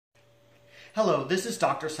Hello, this is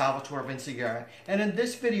Dr. Salvatore Vinciguerra, and in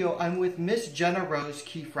this video I'm with Miss Jenna Rose,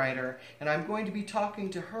 Keyfrighter, and I'm going to be talking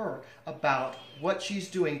to her about what she's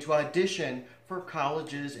doing to audition for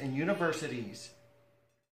colleges and universities.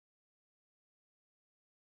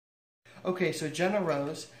 Okay, so Jenna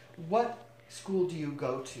Rose, what school do you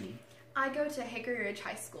go to? I go to Hickory Ridge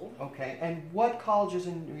High School. Okay, and what colleges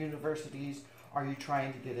and universities are you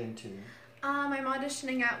trying to get into? I'm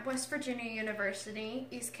auditioning at West Virginia University,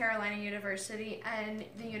 East Carolina University, and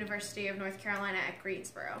the University of North Carolina at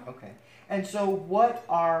Greensboro. Okay, and so what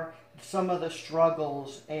are some of the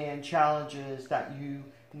struggles and challenges that you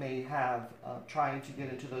may have trying to get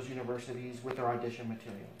into those universities with their audition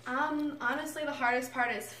materials? Honestly, the hardest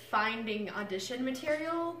part is finding audition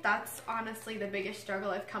material. That's honestly the biggest struggle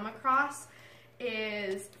I've come across,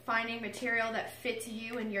 is finding material that fits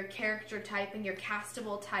you and your character type and your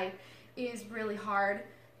castable type is really hard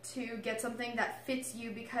to get something that fits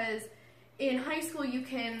you, because in high school you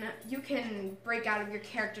can break out of your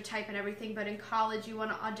character type and everything, but in college you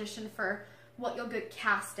want to audition for what you'll get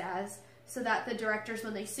cast as, so that the directors,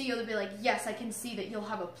 when they see you, they'll be like, yes, I can see that you'll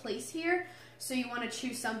have a place here. So you want to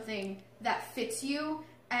choose something that fits you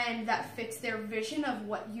and that fits their vision of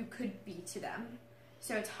what you could be to them.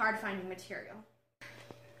 So it's hard finding material.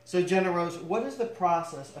 So Jenna Rose, what is the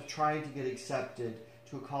process of trying to get accepted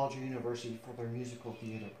to a college or university for their musical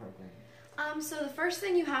theater program? So the first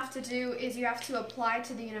thing you have to do is you have to apply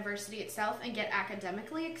to the university itself and get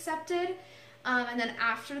academically accepted. And then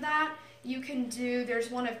after that, you can do,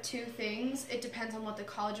 there's one of two things. It depends on what the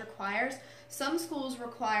college requires. Some schools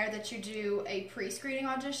require that you do a pre-screening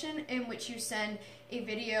audition in which you send a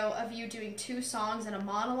video of you doing 2 songs and a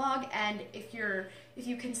monologue, and if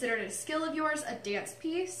you consider it a skill of yours, a dance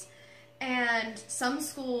piece. And some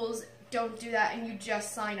schools don't do that and you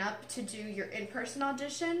just sign up to do your in-person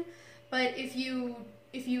audition. But if you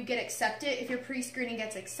get accepted, if your pre-screening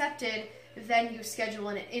gets accepted, then you schedule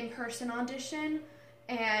an in-person audition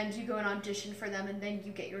and you go and audition for them, and then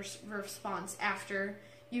you get your response after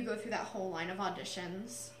you go through that whole line of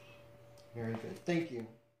auditions. Very good. Thank you.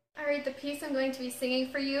 Alright, the piece I'm going to be singing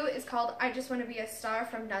for you is called I Just Want to Be a Star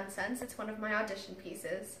from Nonsense. It's one of my audition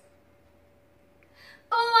pieces.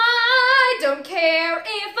 Oh, I don't care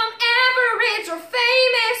if I'm average or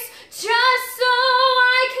famous, just so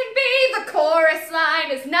I can be. The chorus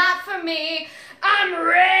line is not for me. I'm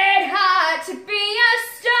red hot to be a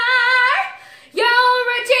star. Yo,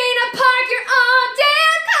 Regina Park, your own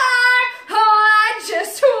damn car. Oh, I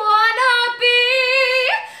just wanna be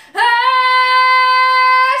a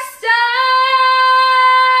star.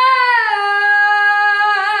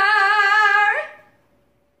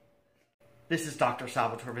 This is Dr.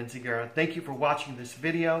 Salvatore Vinciguerra. Thank you for watching this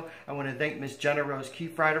video. I want to thank Miss Jenna Rose,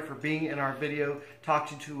 Keyfrighter, for being in our video,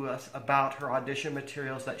 talking to us about her audition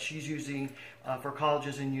materials that she's using for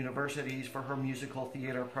colleges and universities for her musical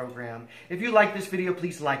theater program. If you like this video,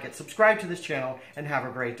 please like it, subscribe to this channel, and have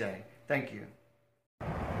a great day. Thank you.